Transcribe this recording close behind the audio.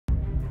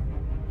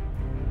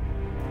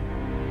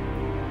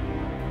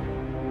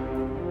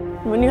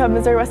When you have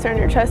Missouri Western on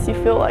your chest, you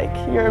feel like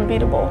you're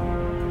unbeatable.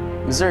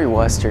 Missouri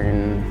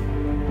Western,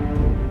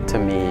 to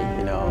me,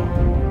 you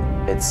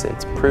know, it's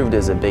proved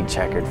as a big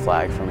checkered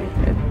flag for me.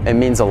 It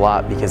means a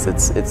lot because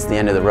it's the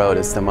end of the road.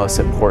 It's the most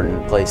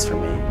important place for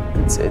me.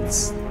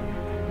 It's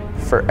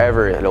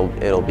forever.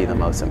 It'll be the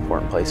most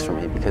important place for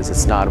me because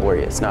it's not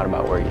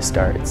about where you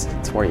start.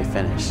 It's where you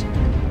finish.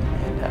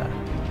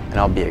 And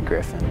I'll be a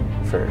Griffon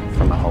for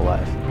my whole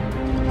life.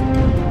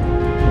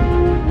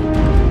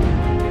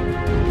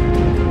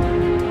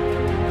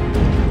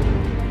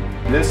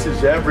 This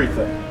is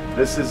everything.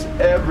 This is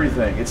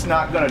everything. It's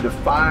not going to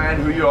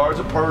define who you are as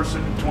a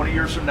person 20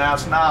 years from now.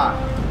 It's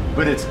not.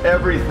 But it's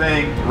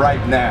everything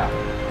right now.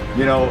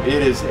 You know,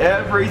 it is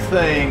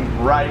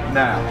everything right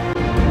now.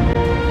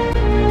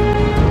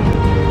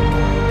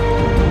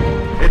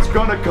 It's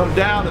going to come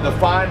down to the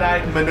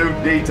finite and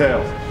minute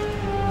details.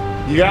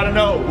 You got to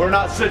know, we're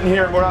not sitting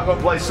here and we're not going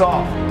to play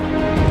soft.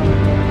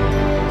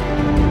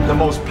 The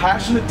most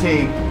passionate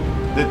team,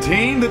 the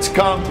team that's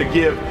come to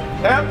give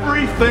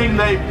everything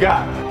they've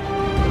got.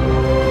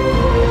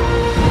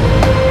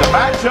 The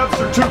matchups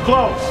are too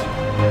close.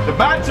 The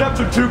matchups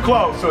are too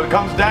close, so it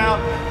comes down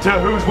to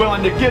who's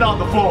willing to get on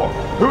the floor,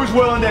 who's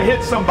willing to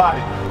hit somebody.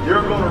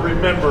 You're going to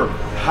remember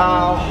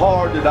how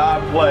hard did I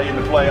play in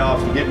the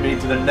playoffs to get me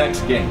to the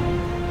next game.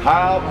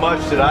 How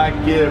much did I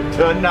give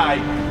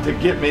tonight to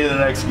get me to the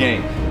next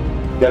game?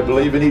 You got to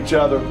believe in each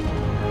other,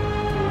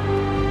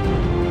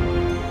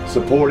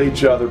 support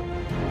each other,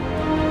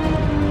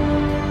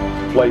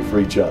 play for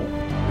each other.